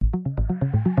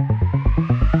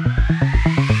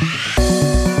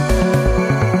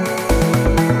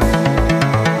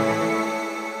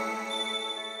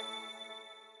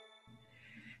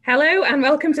and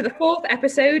welcome to the fourth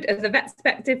episode of the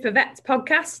Vetspective for Vets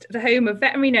podcast, the home of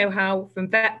veterinary know-how from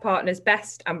vet partners'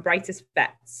 best and brightest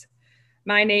vets.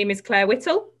 My name is Claire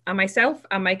Whittle, and myself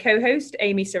and my co-host,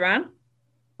 Amy Saran.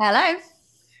 Hello.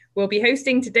 We'll be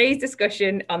hosting today's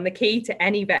discussion on the key to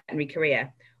any veterinary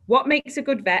career, what makes a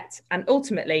good vet, and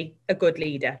ultimately a good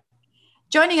leader.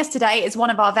 Joining us today is one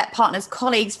of our vet partners'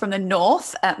 colleagues from the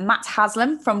north, Matt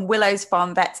Haslam from Willows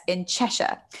Farm Vets in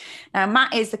Cheshire. Now,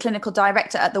 Matt is the clinical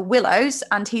director at the Willows,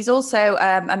 and he's also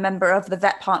a member of the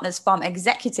Vet Partners Farm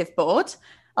Executive Board,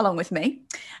 along with me,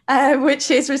 which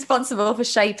is responsible for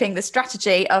shaping the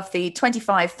strategy of the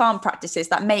 25 farm practices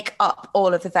that make up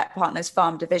all of the Vet Partners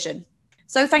Farm division.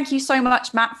 So thank you so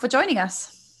much, Matt, for joining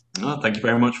us. Oh, thank you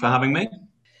very much for having me.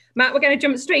 Matt, we're going to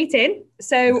jump straight in.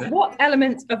 So what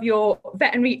elements of your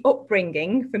veterinary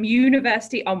upbringing from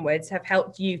university onwards have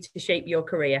helped you to shape your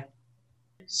career?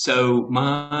 So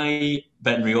my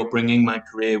veterinary upbringing, my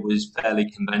career was fairly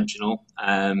conventional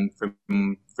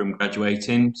from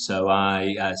graduating. So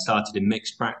I started in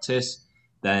mixed practice,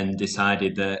 then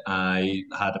decided that I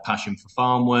had a passion for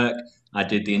farm work. I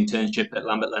did the internship at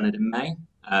Lambert Leonard and May,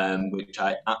 which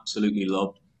I absolutely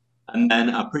loved. And then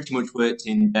I pretty much worked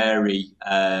in dairy,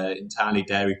 entirely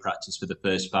dairy practice for the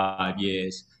first 5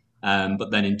 years.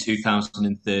 But then in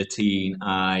 2013,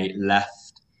 I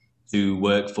left to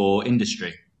work for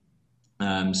industry.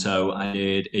 So I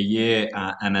did a year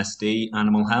at MSD,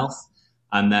 Animal Health,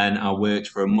 and then I worked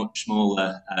for a much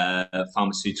smaller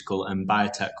pharmaceutical and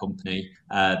biotech company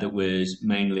that was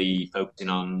mainly focusing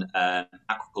on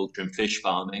aquaculture and fish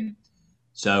farming.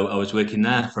 So I was working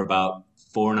there for about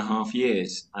 4.5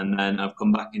 years, and then I've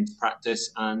come back into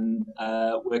practice and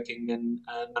working and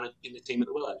managing the team at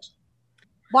the Willows.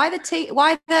 Why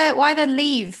the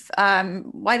leave?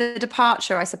 Why the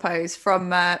departure? I suppose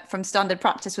from standard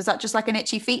practice. Was that just like an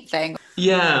itchy feet thing?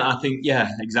 Yeah,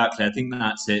 exactly. I think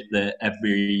that's it. That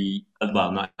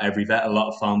not every vet, a lot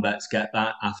of farm vets get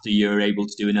that after you're able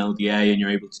to do an LDA and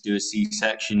you're able to do a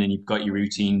C-section and you've got your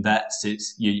routine vets.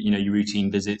 It's your routine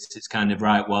visits. It's kind of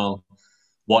right. Well,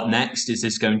 what next? Is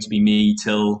this going to be me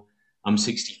till I'm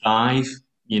 65?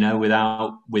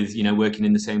 Working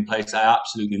in the same place. I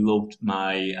absolutely loved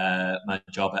my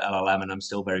job at LLM, and I'm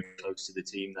still very close to the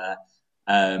team there.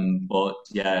 I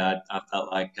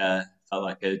felt like a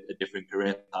different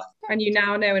career path. And you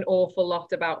now know an awful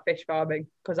lot about fish farming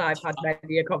because I've had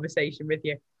maybe a conversation with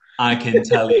you. I can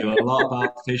tell you a lot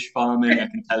about fish farming. I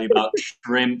can tell you about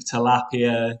shrimp,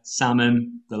 tilapia,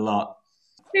 salmon, the lot.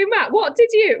 So Matt, what did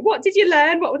you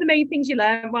learn? What were the main things you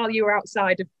learned while you were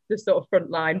outside of the sort of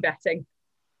frontline vetting?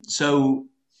 So,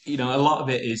 a lot of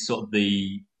it is sort of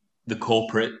the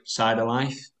corporate side of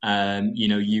life.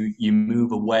 You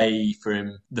move away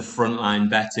from the frontline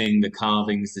vetting, the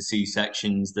carvings, the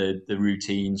C-sections, the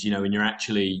routines, and you're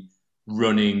actually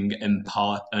running and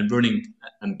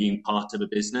being part of a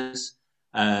business.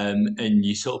 And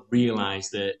you sort of realize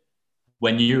that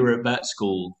when you were at vet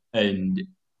school and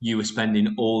you were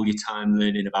spending all your time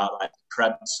learning about like the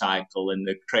Krebs cycle and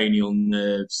the cranial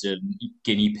nerves and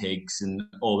guinea pigs and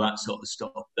all that sort of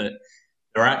stuff, that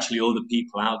there are actually other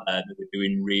people out there that were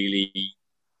doing really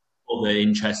other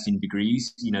interesting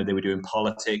degrees. They were doing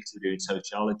politics, they were doing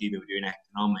sociology, they were doing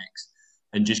economics,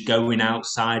 and just going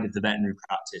outside of the veterinary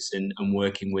practice and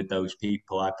working with those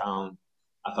people, I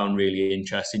found really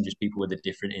interesting, just people with a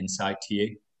different insight to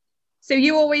you. So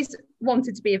you always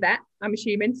wanted to be a vet, I'm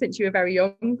assuming, since you were very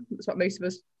young. That's what most of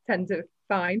us tend to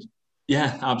find.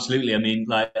 Yeah, absolutely. I mean,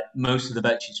 like most of the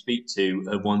vets you speak to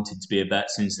have wanted to be a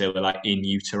vet since they were like in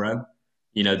utero.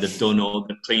 They've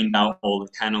cleaned out all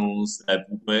the kennels, they've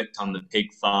worked on the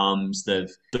pig farms, they've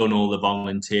done all the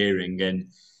volunteering, and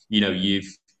you've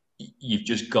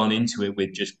just gone into it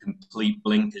with just complete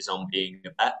blinkers on being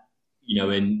a vet.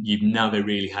 And you've never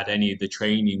really had any of the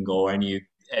training or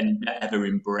and ever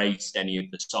embraced any of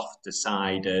the softer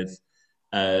side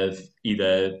of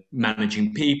either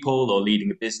managing people or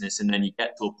leading a business. And then you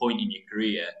get to a point in your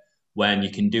career when you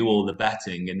can do all the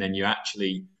vetting and then you're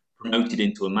actually promoted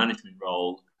into a management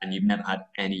role and you've never had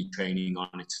any training on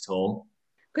it at all.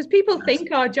 Because people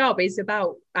think our job is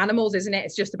about animals, isn't it?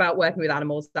 It's just about working with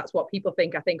animals. That's what people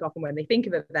think. I think often when they think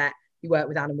of a vet, you work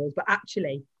with animals, but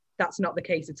actually that's not the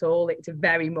case at all. It's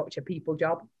very much a people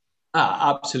job.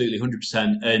 Absolutely,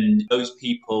 100%. And those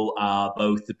people are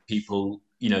both the people,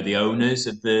 the owners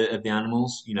of the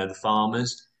animals, the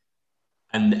farmers,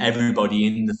 and everybody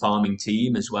in the farming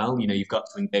team as well. You've got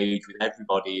to engage with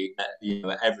everybody at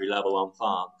every level on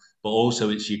farm, but also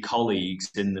it's your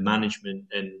colleagues and the management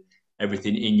and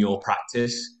everything in your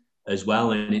practice as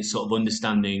well. And it's sort of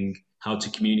understanding how to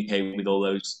communicate with all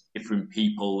those different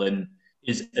people and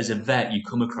is as a vet, you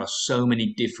come across so many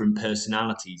different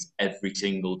personalities every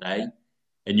single day,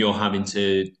 and you're having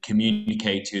to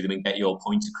communicate to them and get your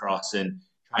point across and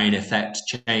try and affect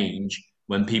change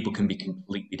when people can be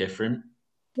completely different.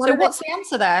 So what's the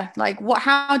answer there? Like,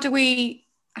 how do we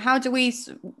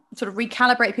sort of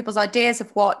recalibrate people's ideas of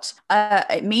what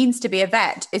it means to be a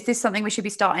vet? Is this something we should be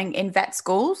starting in vet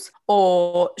schools,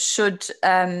 or should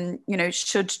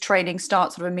should training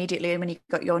start sort of immediately when you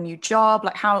got your new job?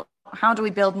 Like, how do we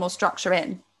build more structure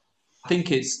in?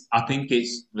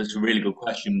 That's a really good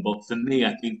question, but for me,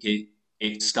 I think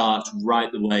it starts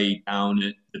right the way down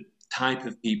at the type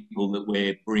of people that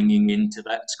we're bringing into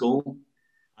vet school.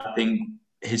 I think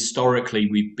historically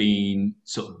we've been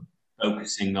sort of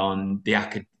focusing on the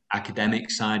academic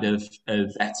side of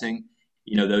vetting.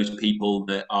 Those people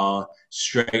that are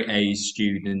straight A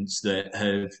students that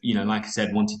have, like I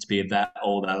said, wanted to be a vet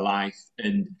all their life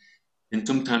and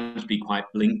sometimes be quite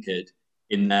blinkered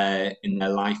in their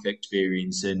life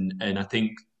experience. And I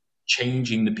think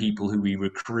changing the people who we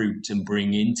recruit and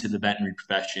bring into the veterinary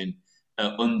profession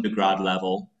at undergrad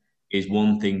level is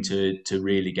one thing to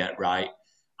really get right.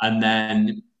 And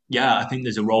then, yeah, I think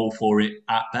there's a role for it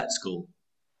at vet school.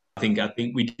 I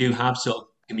think we do have sort of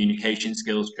communication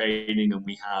skills training, and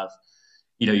we have,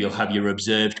 you'll have your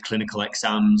observed clinical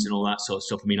exams and all that sort of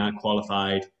stuff. I mean, I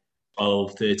qualified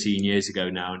 12, 13 years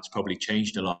ago now, and it's probably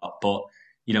changed a lot. But,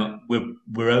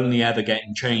 we're only ever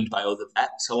getting trained by other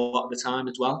vets a lot of the time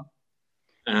as well.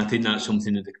 And I think that's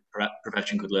something that the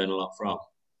profession could learn a lot from.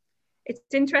 It's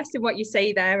interesting what you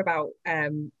say there about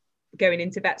going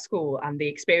into vet school and the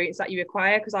experience that you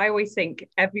acquire, because I always think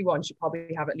everyone should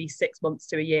probably have at least 6 months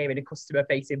to a year in a customer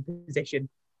facing position,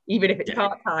 even if it's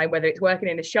part-time, whether it's working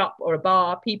in a shop or a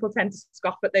bar. People tend to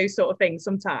scoff at those sort of things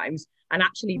sometimes, and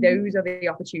actually those are the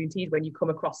opportunities when you come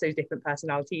across those different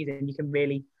personalities and you can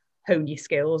really hone your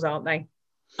skills, aren't they?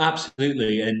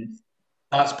 Absolutely. And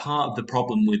that's part of the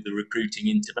problem with the recruiting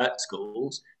into vet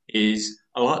schools is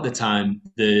a lot of the time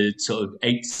the sort of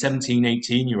 17,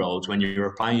 18-year-olds, when you're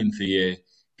applying for your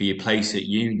place at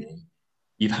uni,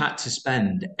 you've had to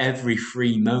spend every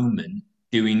free moment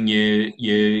doing your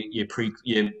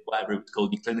whatever it's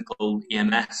called, your clinical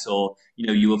EMS, or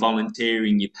you were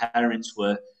volunteering. Your parents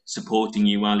were supporting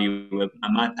you and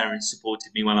my parents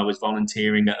supported me while I was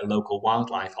volunteering at a local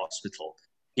wildlife hospital.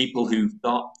 People who've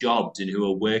got jobs and who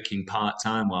are working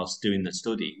part-time whilst doing their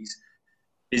studies,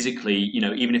 physically,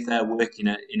 even if they're working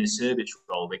in a service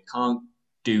role, they can't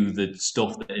do the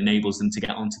stuff that enables them to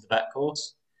get onto the vet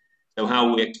course. So how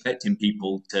are we expecting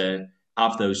people to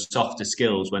have those softer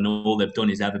skills when all they've done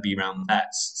is ever be around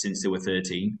vets since they were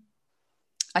 13?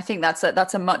 I think that's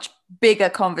a much bigger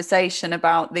conversation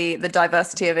about the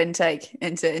diversity of intake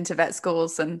into vet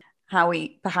schools, and how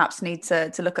we perhaps need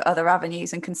to look at other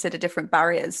avenues and consider different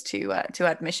barriers to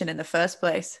admission in the first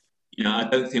place. I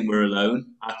don't think we're alone.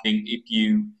 I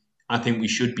think we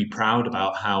should be proud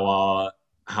about how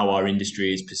our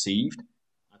industry is perceived.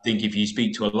 I think if you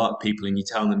speak to a lot of people and you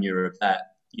tell them you're a vet,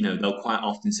 they'll quite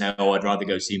often say, "Oh, I'd rather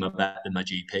go see my vet than my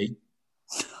GP."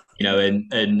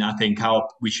 And I think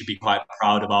we should be quite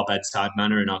proud of our bedside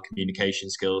manner and our communication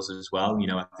skills as well.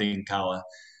 I think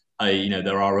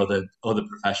there are other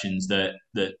professions that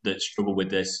struggle with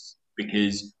this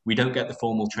because we don't get the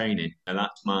formal training, and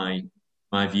that's my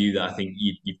view. That I think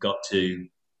you've got to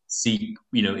seek.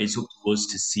 It's up to us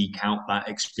to seek out that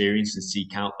experience and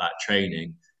seek out that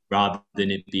training, rather than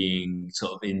it being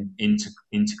sort of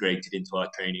integrated into our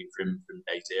training from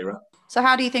day zero. So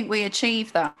how do you think we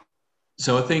achieve that?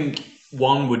 So I think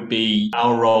one would be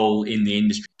our role in the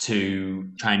industry to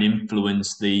try and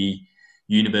influence the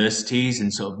universities,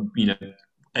 and sort of,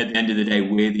 at the end of the day,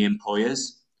 we're the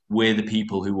employers. We're the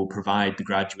people who will provide the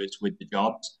graduates with the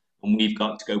jobs. And we've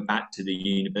got to go back to the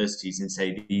universities and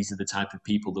say, these are the type of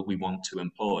people that we want to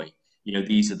employ.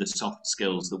 These are the soft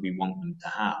skills that we want them to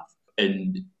have.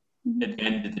 And at the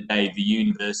end of the day, the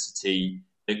university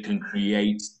that can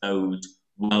create those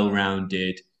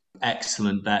well-rounded,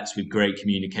 excellent vets with great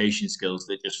communication skills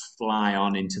that just fly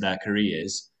on into their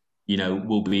careers,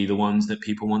 will be the ones that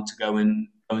people want to go and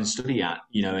study at,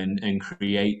 and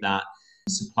create that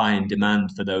supply and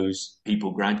demand for those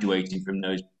people graduating from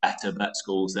those better vet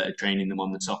schools that are training them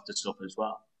on the softer stuff as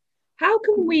well. How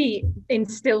can we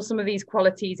instill some of these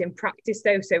qualities in practice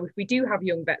though? So if we do have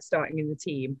young vets starting in the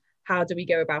team, how do we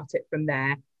go about it from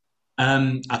there?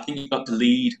 I think you've got to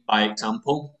lead by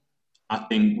example. I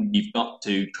think you've got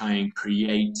to try and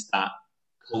create that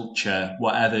culture,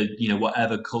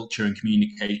 whatever culture and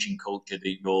communication culture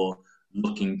that you're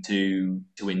looking to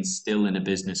instill in a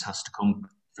business has to come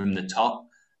from the top,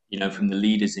 from the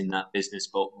leaders in that business,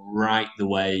 but right the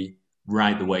way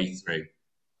right the way through.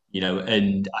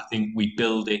 And I think we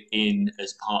build it in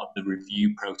as part of the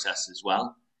review process as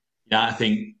well. I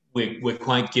think we're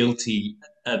quite guilty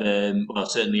of, well,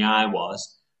 certainly I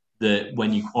was, that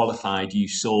when you qualified, you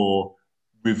saw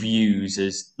reviews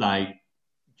as like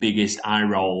biggest eye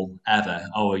roll ever.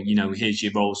 Oh, here's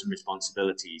your roles and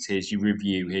responsibilities, here's your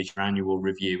review, here's your annual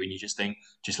review, and you just think,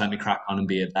 just let me crack on and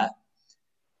be a vet.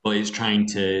 But it's trying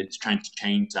to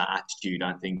change that attitude.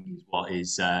 I think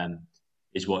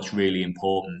is what's really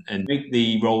important, and make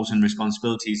the roles and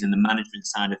responsibilities and the management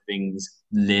side of things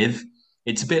live.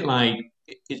 It's a bit like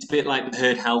the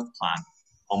herd health plan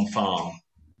on farm.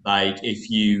 Like if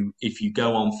you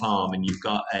go on farm and you've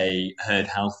got a herd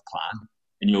health plan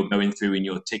and you're going through and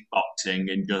you're tick boxing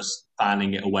and just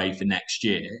filing it away for next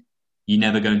year, you're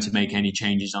never going to make any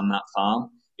changes on that farm.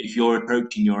 If you're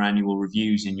approaching your annual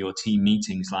reviews and your team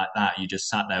meetings like that, you just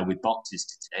sat there with boxes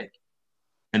to tick,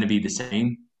 it's going to be the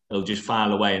same. It'll just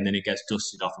file away and then it gets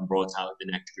dusted off and brought out at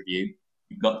the next review.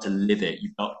 You've got to live it.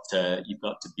 You've got to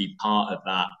be part of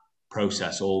that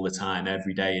process all the time,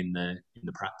 every day in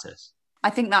the practice. I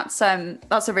think that's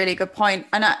a really good point.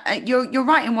 And you're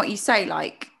right in what you say.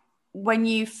 Like, when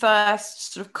you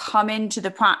first sort of come into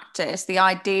the practice, the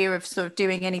idea of sort of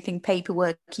doing anything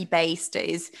paperworky based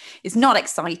is not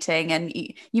exciting, and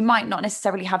you might not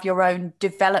necessarily have your own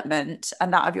development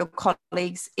and that of your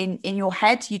colleagues in your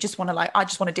head. You just want to I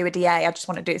just want to do a DA, I just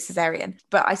want to do a cesarean.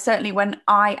 But I certainly, when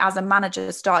I as a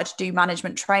manager started to do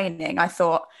management training, I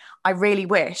thought, I really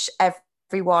wish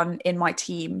everyone in my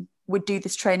team would do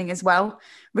this training as well,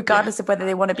 regardless of whether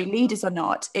they want to be leaders or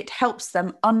not. It helps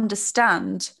them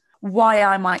understand why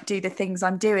I might do the things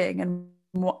I'm doing and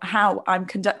how I'm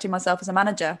conducting myself as a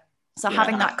manager. So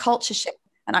having that culture shift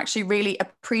and actually really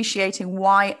appreciating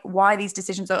why these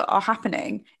decisions are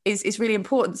happening is really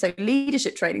important. So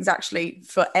leadership training is actually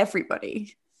for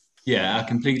everybody. Yeah, I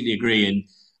completely agree. And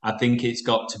I think it's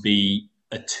got to be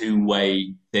a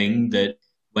two-way thing, that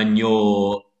when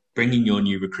you're bringing your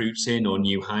new recruits in or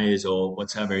new hires or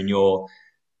whatever, and you're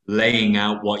laying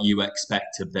out what you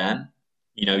expect of them,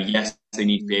 yes, they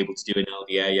need to be able to do an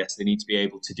LDA. Yes, they need to be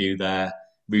able to do their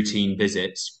routine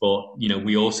visits. But,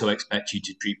 we also expect you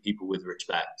to treat people with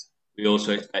respect. We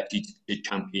also expect you to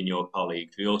champion your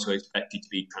colleagues. We also expect you to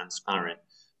be transparent.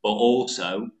 But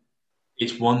also,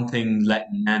 it's one thing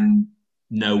letting them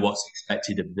know what's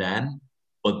expected of them,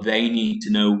 but they need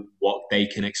to know what they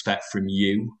can expect from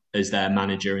you as their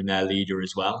manager and their leader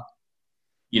as well.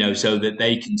 So that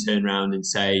they can turn around and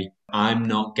say, I'm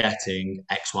not getting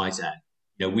X, Y, Z.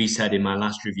 We said in my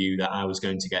last review that I was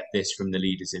going to get this from the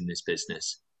leaders in this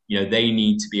business. They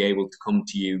need to be able to come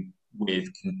to you with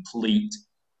complete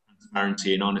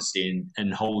transparency and honesty,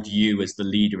 and hold you as the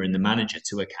leader and the manager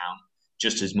to account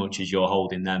just as much as you're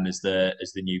holding them as the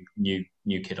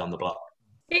new kid on the block.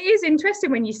 It is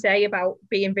interesting when you say about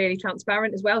being really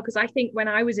transparent as well, because I think when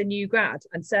I was a new grad,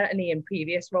 and certainly in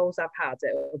previous roles I've had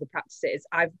at other practices,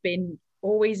 I've been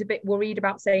always a bit worried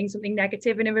about saying something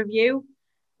negative in a review,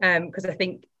 because I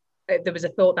think there was a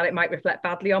thought that it might reflect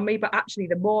badly on me. But actually,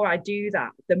 the more I do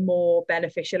that, the more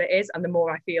beneficial it is, and the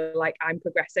more I feel like I'm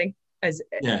progressing as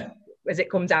it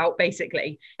comes out.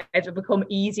 Basically, it's become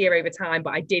easier over time,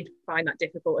 but I did find that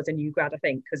difficult as a new grad, I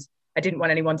think, because I didn't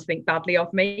want anyone to think badly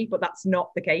of me, but that's not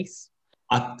the case.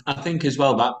 I think as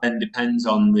well that then depends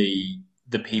on the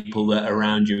people that are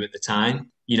around you at the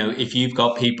time. If you've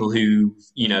got people who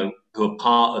are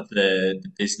part of the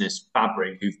business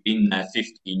fabric, who've been there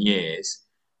 15 years,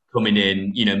 coming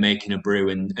in, making a brew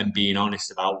and being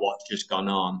honest about what's just gone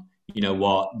on,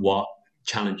 what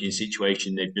challenging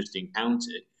situation they've just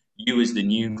encountered, you as the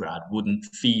new grad wouldn't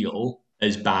feel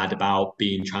as bad about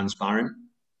being transparent.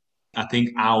 I think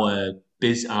our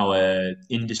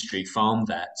industry, farm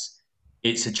vets,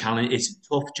 it's a challenge. It's a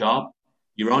tough job.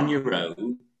 You're on your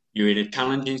own. You're in a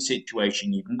challenging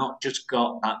situation. You've not just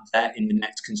got that vet in the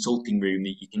next consulting room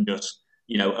that you can just,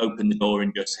 open the door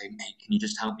and just say, mate, can you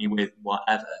just help me with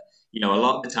whatever? A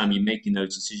lot of the time you're making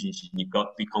those decisions and you've got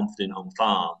to be confident on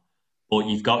farm, but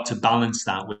you've got to balance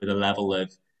that with a level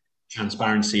of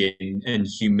transparency and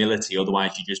humility.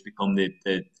 Otherwise you just become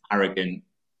the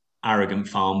arrogant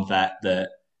farm vet that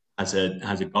has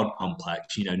a god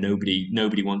complex.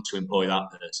 Nobody wants to employ that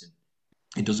person.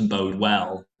 It doesn't bode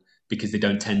well, because they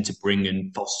don't tend to bring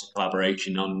and foster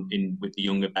collaboration with the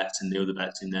younger vets and the other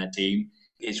vets in their team.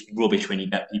 It's rubbish when you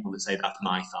get people that say, that's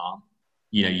my farm.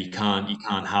 You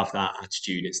can't have that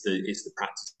attitude. It's the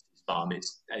practice farm,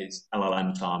 it's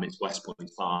LLM farm, it's West Point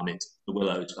farm, it's the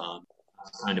Willows farm.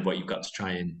 That's kind of what you've got to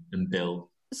try and build.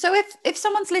 So if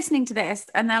someone's listening to this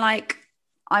and they're like,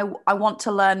 I want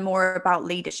to learn more about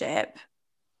leadership,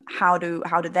 how do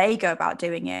they go about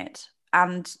doing it?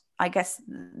 And I guess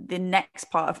the next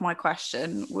part of my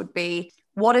question would be,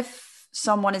 what if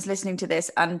someone is listening to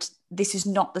this and this is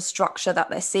not the structure that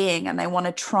they're seeing and they want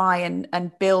to try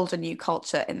and build a new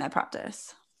culture in their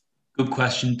practice? Good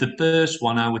question. The first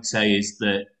one I would say is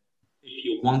that if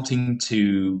you're wanting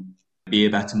to be a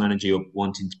better manager or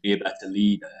wanting to be a better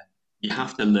leader, you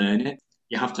have to learn it.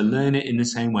 You have to learn it in the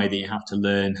same way that you have to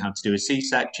learn how to do a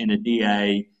C-section, a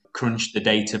DA, crunch the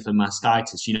data for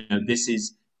mastitis. This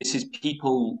is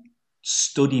people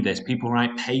study this, people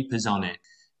write papers on it.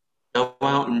 Go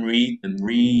out and read them,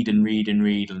 read and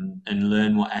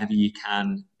learn whatever you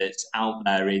can that's out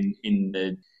there in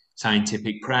the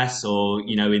scientific press, or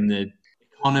in the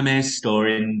Economist or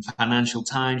in Financial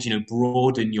Times.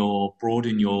 Broaden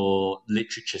your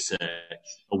literature search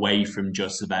away from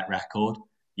just the vet record.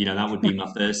 That would be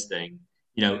my first thing.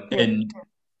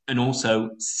 And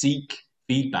also seek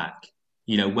feedback.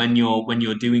 When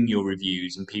you're doing your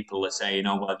reviews and people are saying,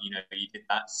 oh well, you did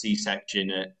that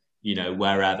C-section at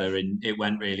wherever and it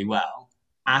went really well.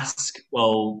 Ask,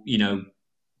 well,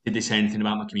 did they say anything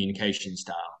about my communication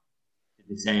style? Did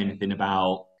they say anything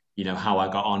about how I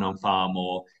got on farm,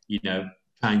 or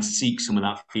try and seek some of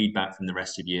that feedback from the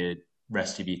rest of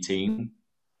your team.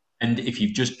 And if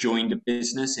you've just joined a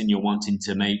business and you're wanting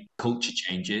to make culture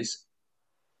changes,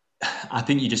 I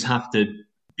think you just have to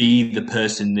be the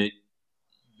person that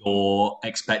you're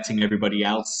expecting everybody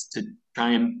else to try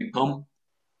and become.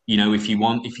 If you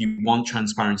want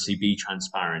transparency, be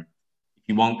transparent. If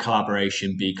you want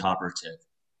collaboration, be collaborative.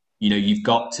 You've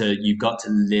got to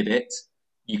live it.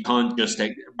 You can't just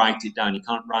write it down. You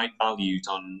can't write values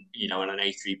on an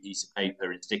A3 piece of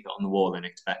paper and stick it on the wall and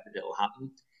expect that it'll happen.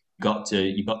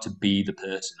 You've got to be the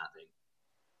person, I think.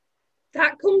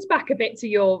 That comes back a bit to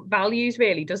your values,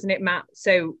 really, doesn't it, Matt?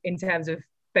 So in terms of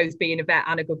both being a vet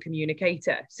and a good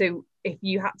communicator. So if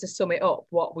you had to sum it up,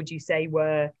 what would you say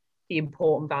were the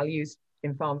important values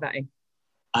in farm vetting?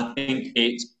 I think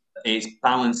it's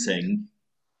balancing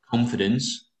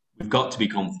confidence. We've got to be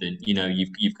confident.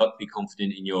 You've got to be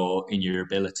confident in your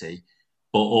ability,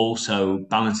 but also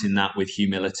balancing that with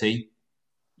humility.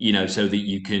 So that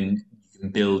you can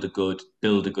build a good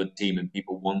team and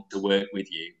people want to work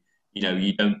with you.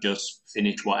 You don't just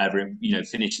finish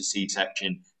finish the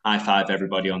C-section, high five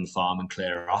everybody on the farm and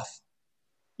clear off.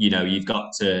 You've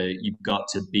got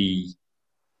to be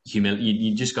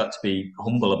you just got to be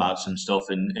humble about some stuff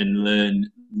and learn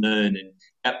and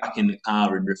get back in the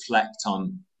car and reflect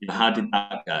on, how did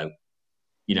that go?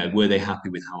 Were they happy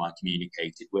with how I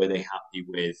communicated? Were they happy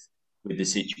with the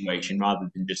situation, rather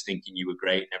than just thinking you were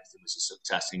great and everything was a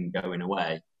success and going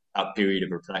away? That period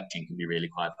of reflection can be really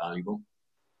quite valuable.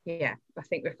 Yeah, I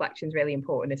think reflection is really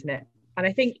important, isn't it? And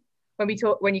I think when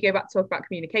you go back to talk about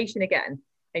communication again,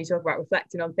 and you talk about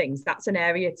reflecting on things, that's an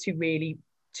area to really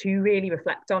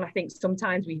reflect on. I think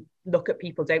sometimes we look at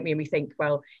people, don't we, and we think,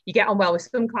 well, you get on well with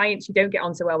some clients, you don't get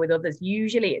on so well with others.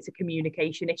 Usually it's a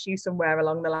communication issue somewhere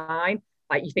along the line.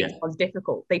 Like, you think someone's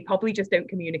difficult, they probably just don't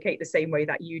communicate the same way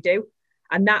that you do.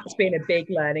 And that's been a big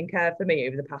learning curve for me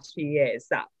over the past few years,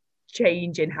 that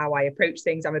change in how I approach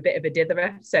things. I'm a bit of a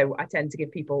ditherer, so I tend to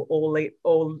give people all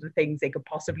the things they could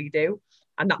possibly do,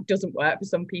 and that doesn't work for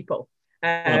some people.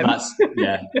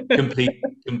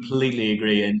 Completely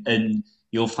agree. And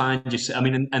you'll find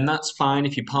and that's fine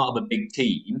if you're part of a big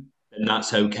team, and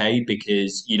that's okay,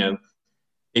 because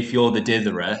if you're the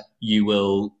ditherer, you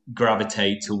will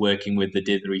gravitate to working with the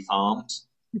dithery farms,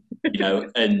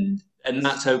 and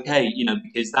that's okay,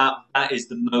 because that's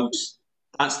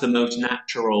the most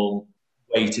natural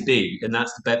way to be. And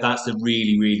that's the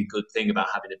really, really good thing about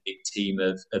having a big team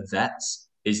of vets,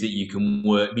 is that you can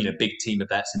work, big team of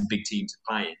vets and big teams of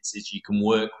clients, is you can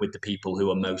work with the people who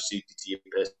are most suited to your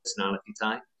personality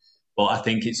type. But I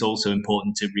think it's also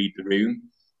important to read the room.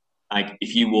 Like,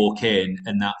 if you walk in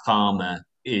and that farmer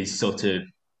is sort of,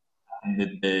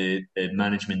 the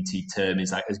management-y term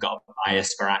is like, has got a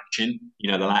bias for action,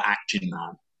 they're like action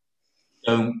man.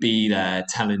 Don't be there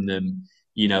telling them,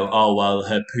 oh well,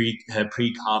 her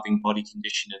pre-calving body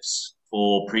condition is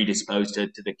or predisposed her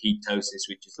to the ketosis,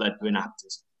 which has led to an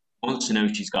aptus. Wants to know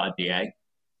if she's got a DA.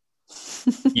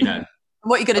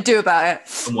 What you're going to do about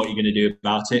it. And what you're going to do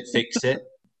about it, fix it.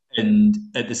 And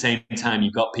at the same time,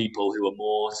 you've got people who are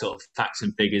more sort of facts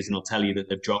and figures, and will tell you that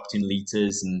they've dropped in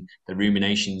litres and the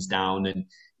rumination's down, and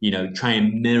try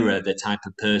and mirror the type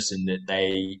of person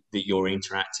that you're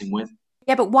interacting with.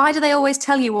 Yeah, but why do they always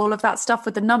tell you all of that stuff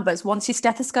with the numbers once your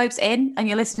stethoscope's in and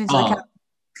you're listening to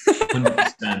the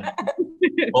 100%.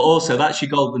 But also, that's your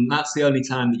golden. That's the only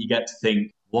time that you get to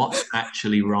think, what's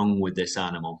actually wrong with this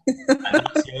animal?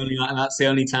 And that's the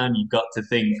only time you've got to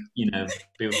think,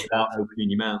 without opening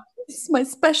your mouth. This is my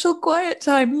special quiet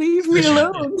time. Leave me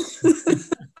alone.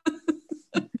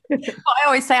 I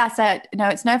always say, no,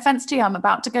 it's no offense to you. I'm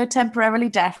about to go temporarily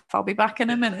deaf. I'll be back in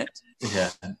a minute. Yeah.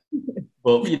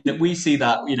 Well, we see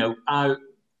that,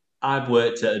 I've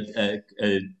worked at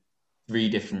 3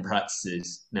 different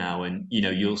practices now, and,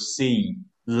 you'll see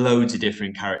loads of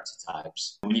different character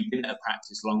types. When you've been at a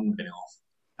practice long enough,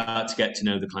 you start to get to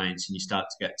know the clients and you start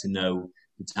to get to know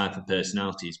the type of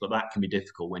personalities, but that can be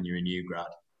difficult when you're a new grad.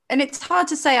 And it's hard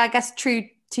to say, I guess, true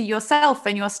to yourself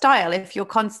and your style if you're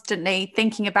constantly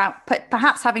thinking about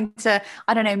perhaps having to,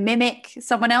 I don't know, mimic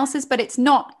someone else's, but it's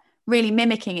not really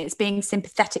mimicking, it's being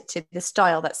sympathetic to the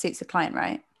style that suits the client,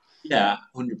 right? Yeah,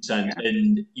 100%. Yeah.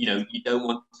 And, you don't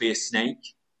want to be a snake.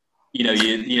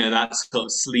 That sort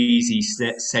of sleazy,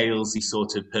 salesy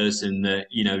sort of person that,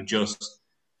 just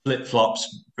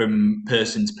flip-flops from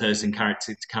person to person,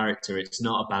 character to character. It's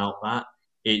not about that.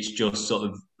 It's just sort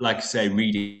of, like I say,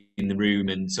 reading the room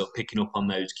and sort of picking up on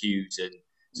those cues and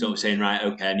sort of saying, right,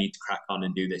 okay, I need to crack on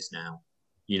and do this now.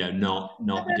 Not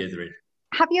dithering.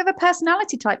 Have you ever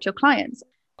personality typed your clients?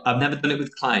 I've never done it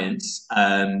with clients.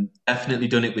 Definitely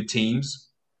done it with teams.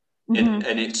 Mm-hmm.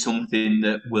 And it's something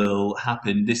that will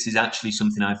happen. This is actually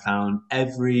something I've found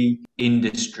every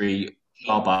industry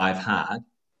job I've had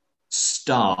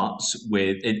starts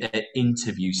with an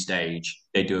interview stage.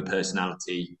 They do a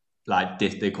personality, like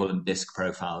they call them disc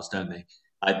profiles, don't they?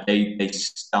 They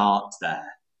start there,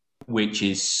 which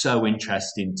is so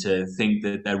interesting to think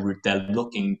that they're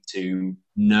looking to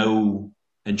know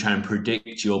and try and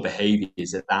predict your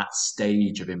behaviors at that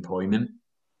stage of employment.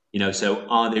 So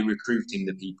are they recruiting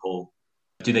the people?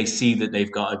 Do they see that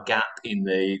they've got a gap in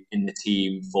the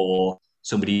team for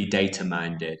somebody data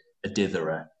minded, a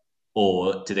ditherer,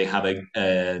 or do they have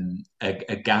a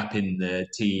gap in the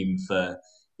team for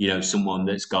someone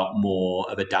that's got more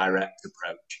of a direct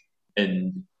approach?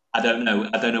 And I don't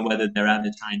know whether they're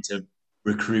either trying to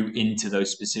recruit into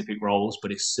those specific roles,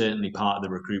 but it's certainly part of the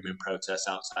recruitment process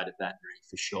outside of veterinary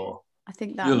for sure. I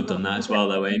think that you'll have done that as well,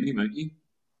 though, Amy, won't you?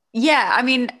 Yeah, I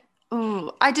mean,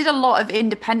 I did a lot of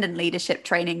independent leadership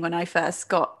training when I first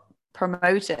got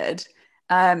promoted,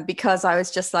 because I was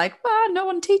just like, well, no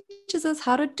one teaches us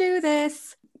how to do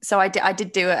this. So I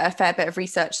did do a fair bit of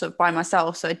research sort of by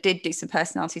myself. So I did do some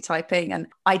personality typing, and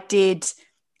I did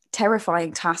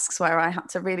terrifying tasks where I had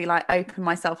to really open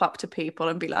myself up to people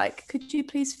and be like, could you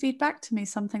please feed back to me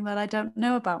something that I don't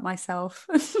know about myself?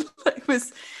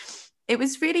 It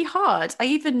was really hard. I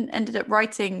even ended up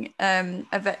writing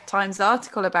a Vet Times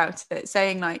article about it,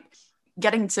 saying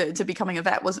getting to becoming a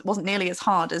vet wasn't nearly as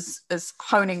hard as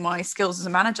honing my skills as a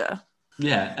manager.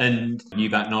 Yeah, and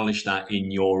you've acknowledged that in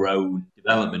your own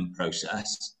development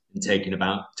process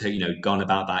and gone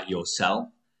about that yourself.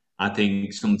 I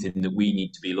think something that we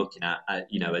need to be looking at,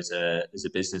 as a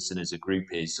business and as a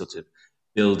group, is sort of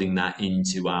building that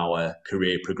into our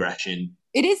career progression.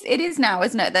 It is now,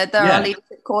 isn't it? There are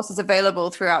leadership courses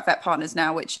available throughout Vet Partners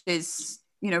now, which is,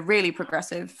 really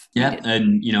progressive. Yeah,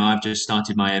 and, I've just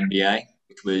started my MBA,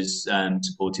 which was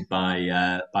supported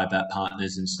by Vet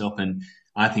Partners and stuff. And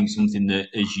I think something that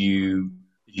as you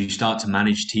start to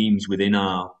manage teams within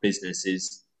our business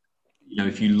is,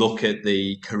 if you look at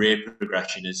the career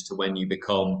progression as to when you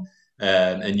become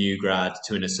a new grad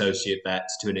to an associate vet,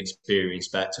 to an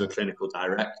experienced vet, to a clinical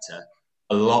director,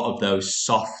 a lot of those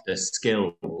softer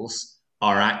skills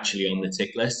are actually on the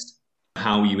tick list.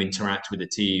 How you interact with a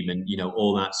team and,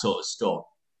 all that sort of stuff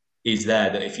is there,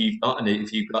 that if you've got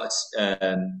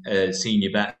a senior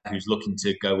vet who's looking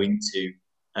to go into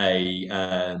a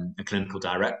clinical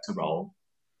director role,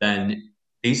 then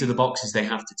these are the boxes they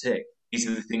have to tick. These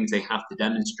are the things they have to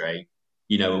demonstrate,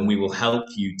 and we will help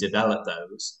you develop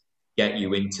those, get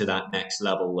you into that next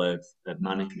level of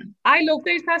management. I love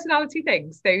those personality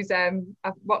things. Those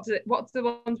what's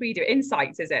the ones we do?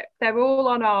 Insights, is it? They're all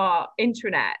on our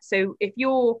intranet. So if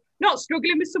you're not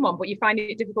struggling with someone, but you find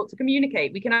it difficult to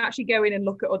communicate, we can actually go in and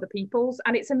look at other people's,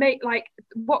 and it's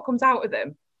what comes out of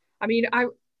them. I mean, I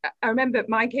remember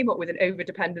mine came up with an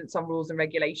over-dependence on rules and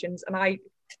regulations, and I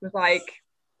was like,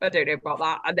 I don't know about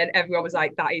that. And then everyone was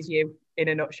like, that is you in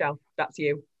a nutshell. That's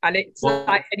you. And it's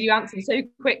and you answer so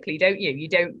quickly, don't you? You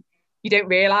don't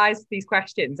realise these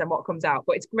questions and what comes out.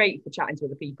 But it's great for chatting to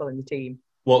other people in the team.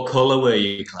 What colour were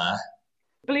you, Claire?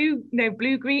 Blue,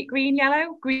 green,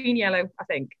 yellow. Green, yellow, I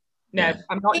think. No, yeah.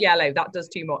 I'm not yellow. That does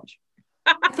too much.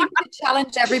 I think we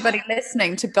challenge everybody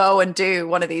listening to go and do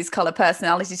one of these colour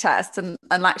personality tests and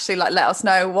actually let us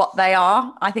know what they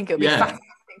are. I think it would be fascinating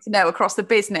to know across the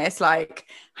business,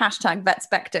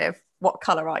 #VetSpective. what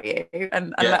colour are you,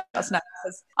 and let us know,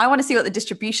 because I want to see what the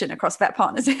distribution across vet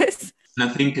partners is. And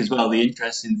I think as well, the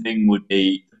interesting thing would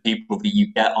be the people that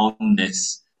you get on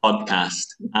this podcast,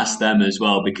 ask them as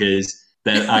well, because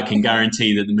I can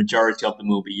guarantee that the majority of them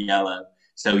will be yellow.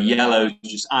 So yellow,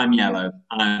 I'm yellow.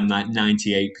 I'm like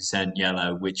 98%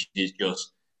 yellow, which is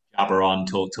just jabber on,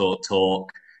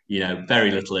 talk,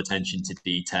 very little attention to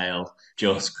detail,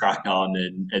 just crack on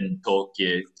and talk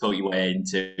your way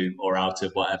into or out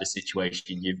of whatever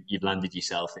situation you've landed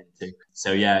yourself into.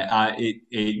 So yeah,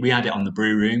 we had it on the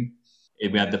brew room.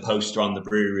 We had the poster on the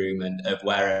brew room and of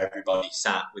where everybody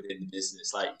sat within the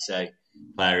business, like you say,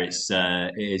 Claire.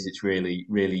 It's really,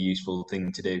 really useful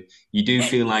thing to do. You do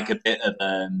feel like a bit of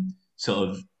sort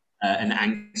of an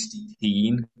angsty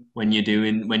teen when you're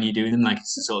doing them, like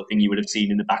it's the sort of thing you would have seen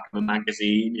in the back of a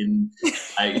magazine and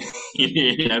like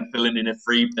filling in a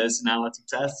free personality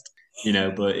test.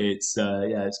 But it's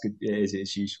it's good.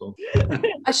 It's useful.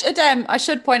 I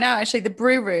should point out actually the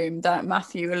brew room that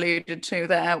Matthew alluded to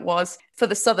there was for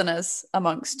the Southerners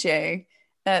amongst you,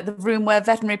 the room where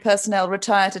veterinary personnel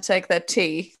retire to take their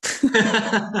tea.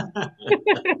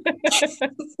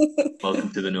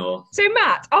 Welcome to the North. So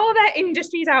Matt, are there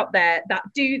industries out there that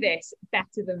do this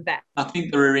better than vets? I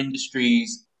think there are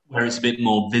industries where it's a bit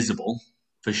more visible,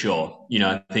 for sure.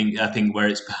 I think where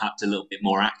it's perhaps a little bit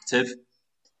more active.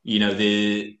 You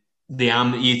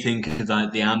think of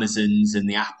like the Amazons and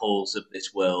the Apples of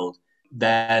this world.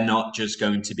 They're not just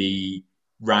going to be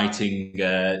writing.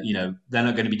 They're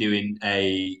not going to be doing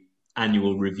a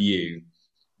annual review,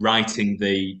 writing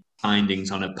the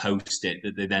findings on a post-it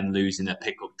that they then lose in a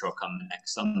pickup truck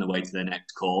on the way to their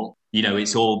next call.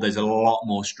 There's a lot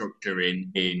more structure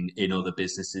in other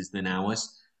businesses than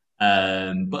ours.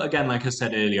 But again, like I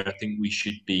said earlier, I think we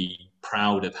should be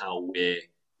proud of how we're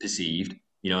perceived.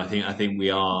 I think we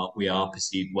are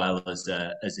perceived well as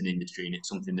an industry, and it's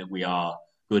something that we are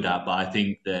good at. But I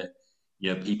think that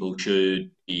people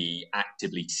should be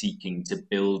actively seeking to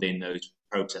build in those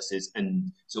processes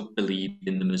and sort of believe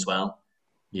in them as well.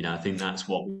 I think that's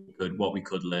what we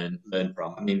could learn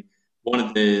from. I mean, one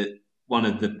of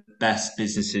the best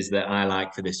businesses that I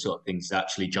like for this sort of thing is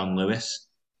actually John Lewis.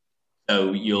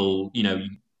 So you'll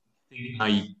think how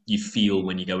you feel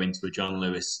when you go into a John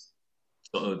Lewis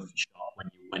sort of shop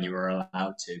when you were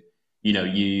allowed to.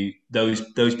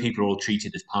 Those people are all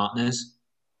treated as partners.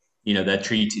 They're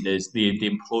treated as the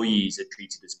employees are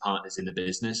treated as partners in the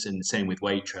business, and the same with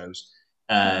Waitrose.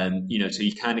 So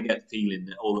you kind of get the feeling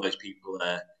that all those people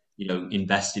are,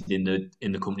 invested in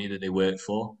the company that they work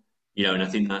for. And I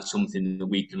think that's something that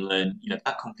we can learn.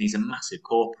 That company's a massive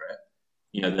corporate.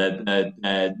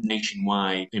 They're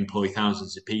nationwide, employ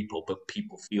thousands of people, but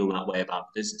people feel that way about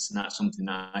the business, and that's something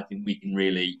that I think we can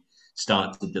really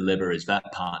start to deliver as vet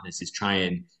partners, is try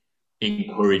and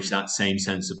encourage that same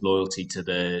sense of loyalty to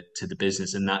the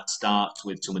business, and that starts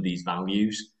with some of these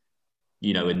values,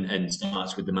 and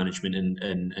starts with the management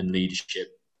and leadership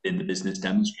in the business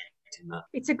demonstrating that.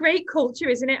 It's a great culture,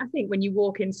 isn't it? I think when you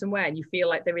walk in somewhere and you feel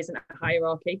like there isn't a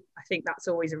hierarchy, I think that's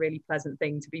always a really pleasant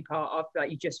thing to be part of. Like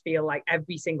you just feel like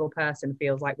every single person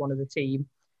feels like one of the team,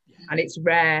 and it's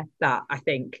rare that, I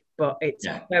think, but it's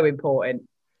so important.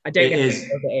 I don't get to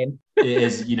build it in. It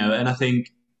is, and I think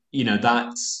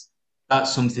that's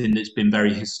something that's been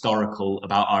very historical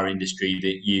about our industry,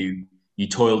 that you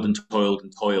toiled and toiled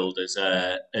and toiled as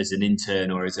an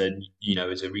intern or as a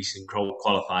recent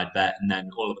qualified vet, and then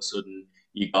all of a sudden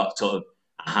you got sort of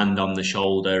a hand on the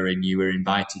shoulder and you were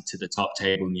invited to the top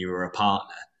table and you were a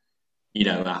partner.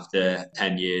 After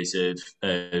 10 years of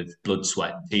blood,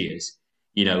 sweat, and tears.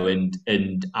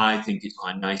 And I think it's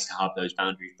quite nice to have those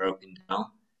boundaries broken down.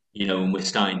 And we're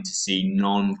starting to see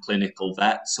non-clinical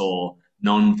vets or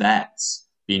non-vets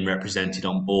being represented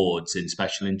on boards and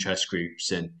special interest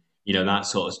groups and that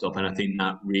sort of stuff. And I think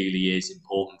that really is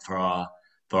important for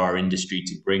our industry,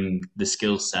 to bring the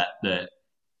skill set that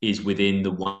is within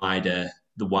the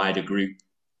wider group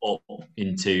up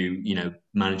into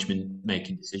management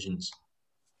making decisions.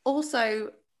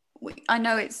 Also, I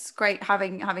know it's great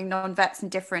having non-vets in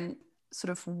different sort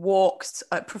of walks,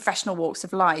 professional walks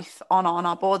of life on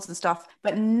our boards and stuff.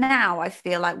 But now I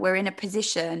feel like we're in a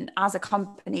position as a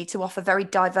company to offer very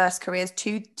diverse careers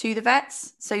to the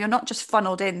vets. So you're not just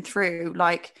funneled in through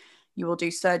like you will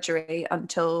do surgery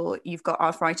until you've got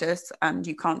arthritis and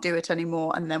you can't do it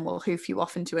anymore, and then we'll hoof you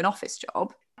off into an office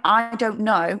job. I don't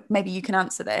know, maybe you can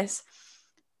answer this.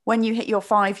 When you hit your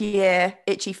 5-year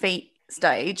itchy feet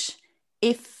stage,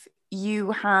 if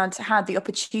you had the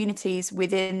opportunities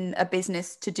within a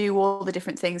business to do all the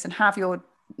different things and have your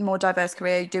more diverse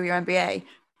career, do your MBA,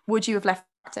 would you have left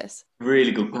practice?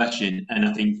 Really good question. And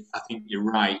I think you're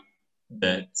right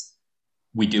that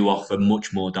we do offer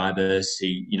much more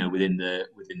diversity, within the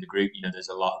group. There's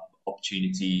a lot of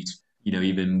opportunities,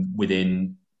 even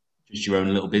within just your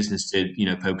own little business to,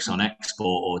 focus on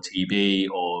export or TB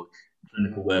or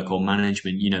clinical work or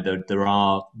management. There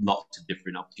are lots of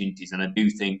different opportunities. And I do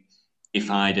think if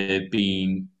I'd have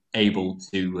been able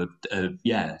to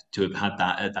to have had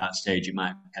that at that stage, it might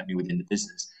have kept me within the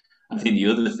business. I think the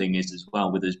other thing is as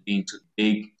well, with us being such a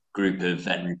big group of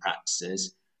veterinary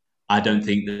practices, I don't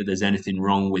think that there's anything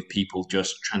wrong with people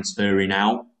just transferring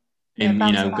out and,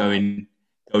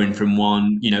 going from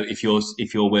one, if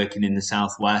you're working in the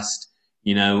Southwest,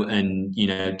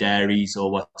 and, dairies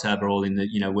or whatever, all in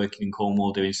the, working in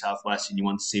Cornwall doing Southwest, and you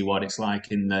want to see what it's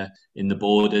like in the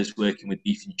borders working with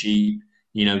beef and sheep,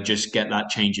 just get that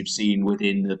change of scene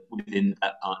within the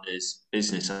Vet Partners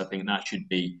business. I think that should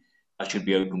be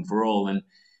open for all. And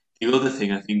the other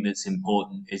thing I think that's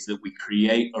important is that we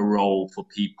create a role for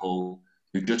people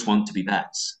who just want to be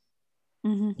vets.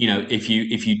 Mm-hmm. If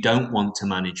you don't want to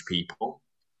manage people,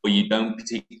 or you don't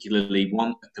particularly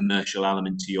want a commercial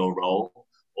element to your role,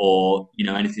 or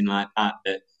anything like that,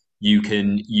 that you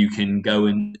can go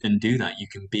and do that. You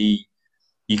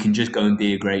can just go and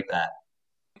be a great vet.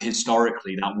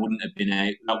 Historically, that wouldn't have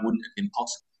been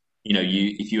possible.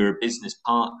 If you're a business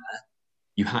partner,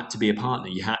 you had to be a partner.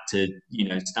 You had to,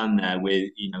 stand there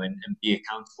with, and be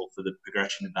accountable for the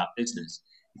progression of that business.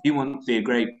 If you want to be a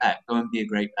great vet, go and be a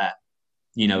great vet,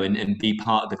 and be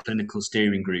part of the clinical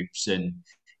steering groups, and,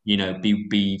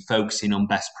 be focusing on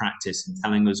best practice and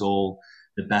telling us all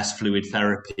the best fluid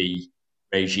therapy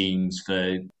regimes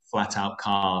for flat out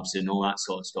calves and all that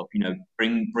sort of stuff.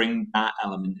 Bring that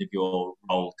element of your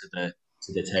role to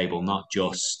the table, not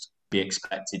just be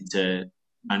expected to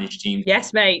manage teams.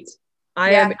 Yes, mate.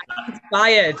 I am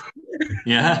inspired.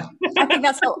 Yeah. I think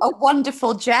that's a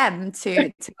wonderful gem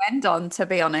to end on, to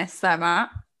be honest, there,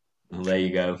 Matt. Well, there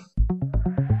you go.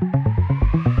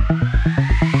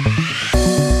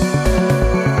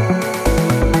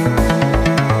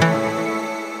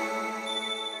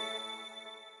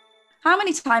 How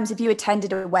many times have you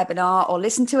attended a webinar or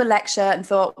listened to a lecture and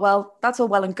thought, well, that's all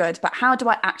well and good, but how do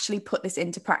I actually put this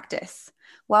into practice?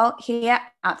 Well, here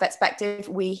at Vetspective,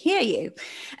 we hear you.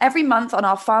 Every month on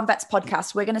our Farm Vets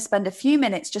podcast, we're going to spend a few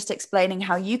minutes just explaining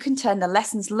how you can turn the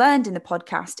lessons learned in the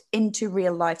podcast into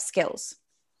real life skills.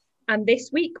 And this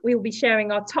week, we will be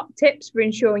sharing our top tips for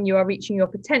ensuring you are reaching your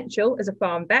potential as a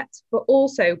farm vet, but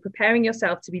also preparing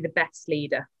yourself to be the best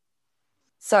leader.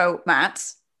 So, Matt,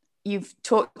 you've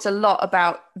talked a lot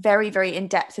about very, very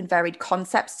in-depth and varied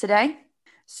concepts today.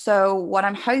 So what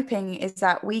I'm hoping is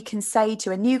that we can say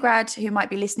to a new grad who might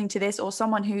be listening to this, or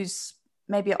someone who's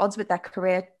maybe at odds with their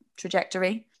career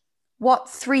trajectory,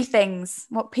 three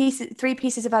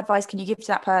pieces of advice can you give to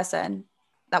that person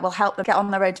that will help them get on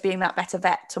the road to being that better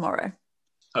vet tomorrow?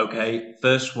 Okay,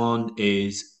 first one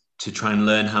is to try and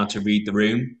learn how to read the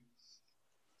room.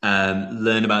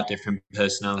 Learn about different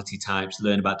personality types,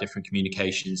 learn about different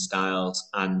communication styles,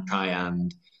 and try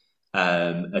and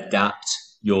adapt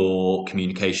your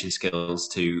communication skills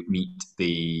to meet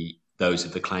those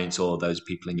of the clients or those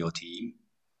people in your team.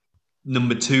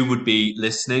 Number two would be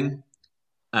listening,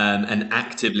 and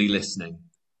actively listening,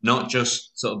 not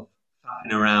just sort of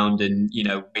faffing around and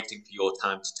waiting for your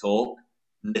time to talk.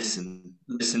 Listen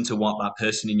to what that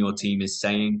person in your team is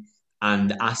saying,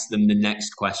 and ask them the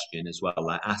next question as well.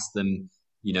 Like, ask them,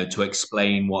 to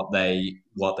explain what they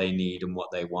need and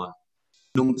what they want.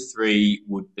 Number three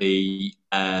would be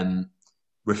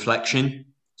reflection.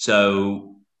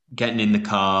 So getting in the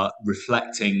car,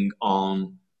 reflecting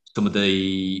on some of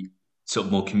the sort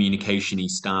of more communication-y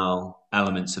style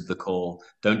elements of the call.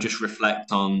 Don't just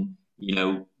reflect on,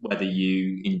 whether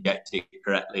you inject it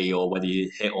correctly or whether you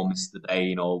hit or miss the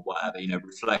vein or whatever.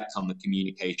 Reflect on the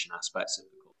communication aspects of the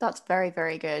call. That's very,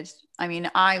 very good. I mean,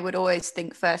 I would always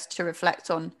think first to reflect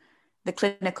on the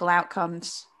clinical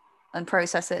outcomes and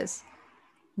processes.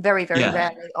 Very, very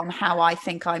rarely on how I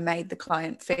think I made the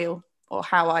client feel or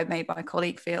how I made my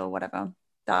colleague feel, whatever.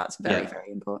 That's very,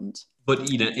 very important. But,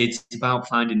 it's about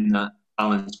finding that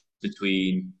balance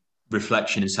between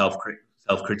reflection and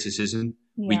self-criticism.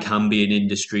 Yeah. We can be an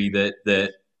industry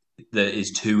that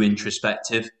is too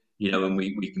introspective, and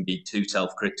we can be too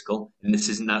self-critical. And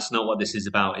that's not what this is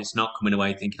about. It's not coming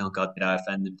away thinking, oh God, did I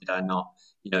offend them? Did I not?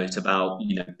 It's about,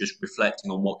 just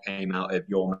reflecting on what came out of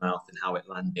your mouth and how it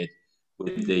landed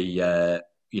with the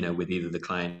with either the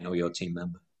client or your team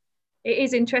member. It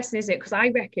is interesting, isn't it? Because I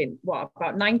reckon about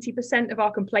 90% of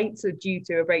our complaints are due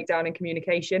to a breakdown in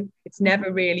communication. It's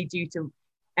never really due to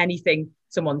anything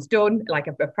someone's done, like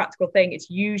a practical thing. It's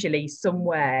usually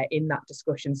somewhere in that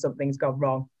discussion something's gone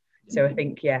wrong. So I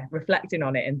think, yeah, reflecting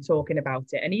on it and talking about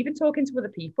it, and even talking to other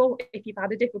people, if you've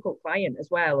had a difficult client as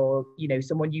well, or, you know,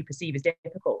 someone you perceive as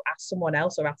difficult, ask someone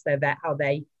else or ask their vet how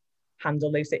they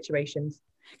handle those situations.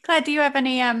 Claire, do you have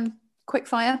any quick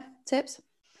fire tips?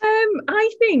 I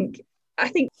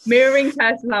think mirroring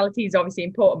personality is obviously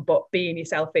important, but being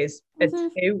yourself is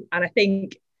too. And I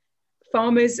think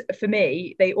farmers, for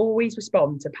me, they always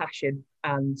respond to passion.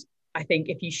 And I think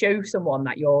if you show someone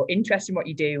that you're interested in what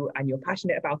you do and you're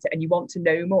passionate about it and you want to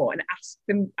know more, and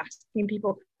asking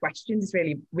people questions is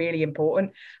really, really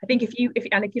important. I think if you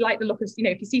like the look of, you know,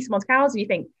 if you see someone's cows and you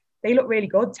think they look really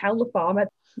good, tell the farmer.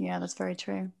 Yeah, that's very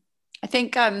true. I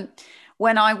think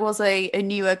when I was a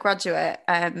newer graduate,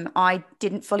 I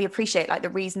didn't fully appreciate like the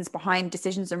reasons behind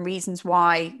decisions and reasons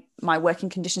why my working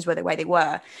conditions were the way they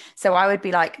were. So I would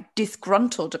be like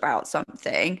disgruntled about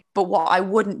something, but what I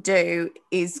wouldn't do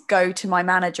is go to my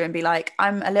manager and be like,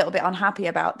 I'm a little bit unhappy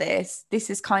about this. This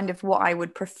is kind of what I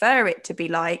would prefer it to be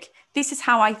like. This is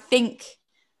how I think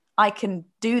I can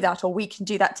do that, or we can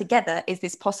do that together. Is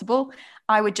this possible?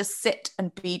 I would just sit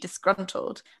and be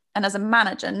disgruntled. And as a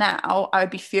manager now, I would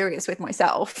be furious with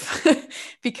myself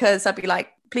because I'd be like,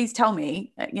 please tell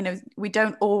me, you know, we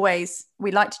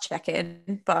like to check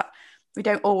in, but we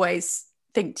don't always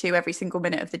think to every single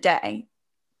minute of the day.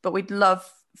 But we'd love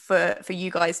for you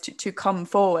guys to come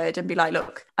forward and be like,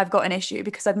 look, I've got an issue,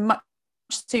 because I'd much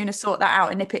sooner sort that out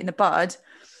and nip it in the bud,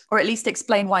 or at least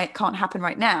explain why it can't happen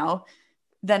right now,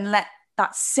 than let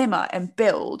that simmer and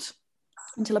build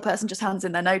until a person just hands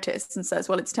in their notice and says,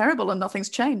 well, it's terrible and nothing's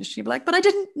changed. You'd be like, but I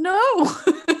didn't know.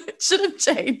 It should have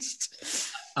changed.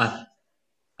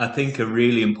 I think a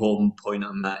really important point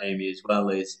on that, Amy, as well,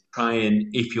 is try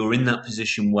and, if you're in that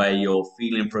position where you're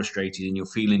feeling frustrated and you're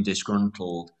feeling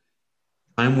disgruntled,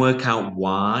 try and work out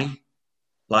why.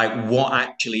 Like, what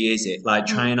actually is it? Like,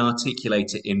 try and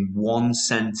articulate it in one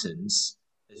sentence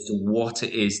as to what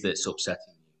it is that's upsetting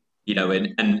you, you know,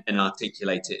 and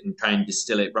articulate it and try and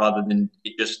distill it, rather than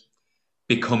it just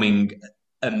becoming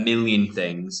a million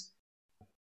things.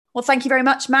 Well, thank you very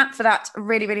much, Matt, for that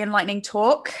really, really enlightening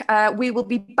talk. We will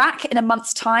be back in a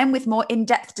month's time with more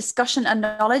in-depth discussion and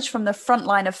knowledge from the front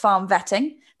line of farm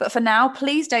vetting. But for now,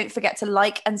 please don't forget to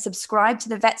like and subscribe to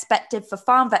the Vetspective for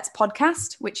Farm Vets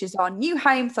podcast, which is our new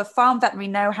home for farm veterinary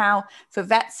know-how for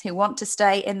vets who want to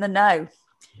stay in the know.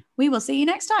 We will see you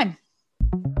next time.